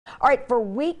All right, for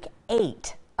week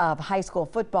 8 of high school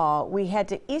football, we head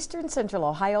to Eastern Central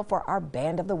Ohio for our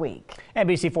Band of the Week.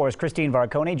 NBC4's Christine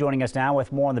Varconi joining us now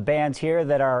with more on the bands here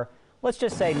that are, let's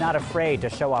just say, not afraid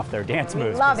to show off their dance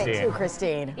moves. Love it too,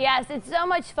 Christine. Yes, it's so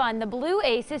much fun. The Blue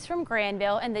Aces from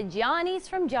Granville and the Johnnies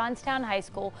from Johnstown High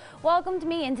School welcomed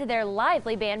me into their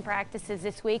lively band practices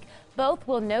this week. Both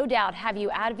will no doubt have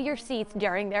you out of your seats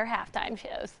during their halftime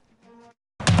shows.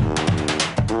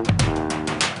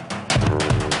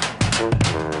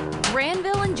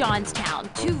 Granville and Johnstown,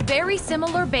 two very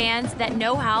similar bands that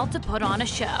know how to put on a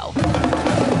show.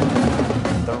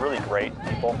 They're really great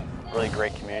people, really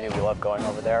great community. We love going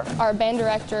over there. Our band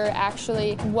director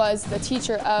actually was the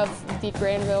teacher of the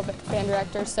Granville band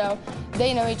director, so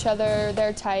they know each other,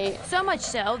 they're tight. So much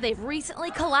so, they've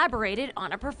recently collaborated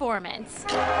on a performance.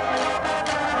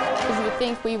 Because you would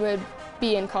think we would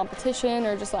be in competition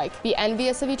or just like be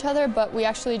envious of each other, but we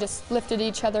actually just lifted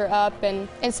each other up and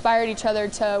inspired each other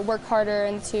to work harder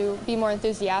and to be more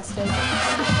enthusiastic.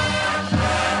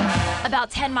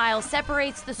 About 10 miles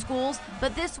separates the schools,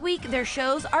 but this week their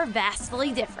shows are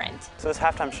vastly different. So this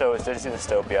halftime show is Disney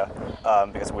Dystopia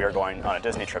because we are going on a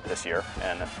Disney trip this year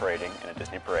and parading in a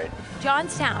Disney parade.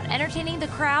 Johnstown entertaining the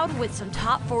crowd with some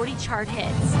top 40 chart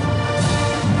hits.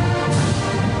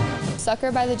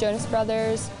 Sucker by the Jonas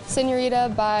Brothers,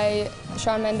 Senorita by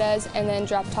Shawn Mendes, and then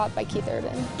Drop Top by Keith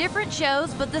Urban. Different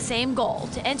shows, but the same goal,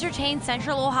 to entertain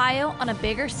Central Ohio on a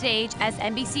bigger stage as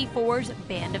NBC4's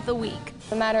Band of the Week.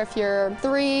 No matter if you're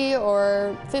 3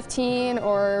 or 15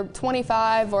 or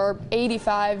 25 or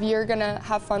 85, you're gonna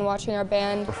have fun watching our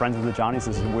band. We're friends with the Johnnies.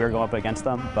 This is we're going up against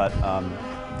them, but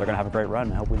they're gonna have a great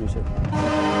run. I hope we do too.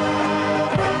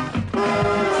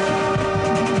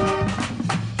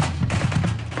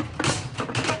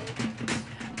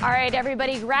 All right,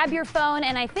 everybody, grab your phone,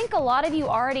 and I think a lot of you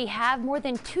already have more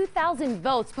than 2,000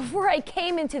 votes before I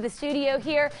came into the studio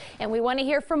here, and we want to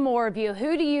hear from more of you.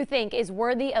 Who do you think is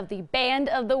worthy of the Band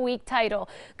of the Week title?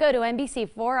 Go to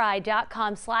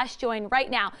NBC4i.com/join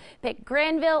right now. Pick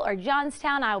Granville or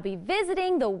Johnstown. I will be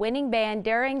visiting the winning band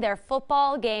during their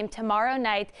football game tomorrow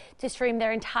night to stream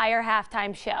their entire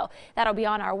halftime show. That'll be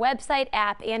on our website,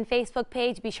 app, and Facebook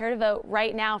page. Be sure to vote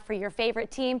right now for your favorite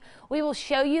team. We will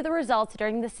show you the results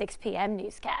during the 6 p.m.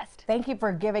 newscast. Thank you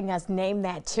for giving us Name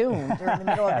That Tune during the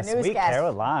middle of the newscast. Sweet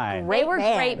Caroline. They were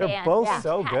great bands. They're both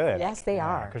so good. Yes, they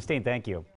are. Christine, thank you.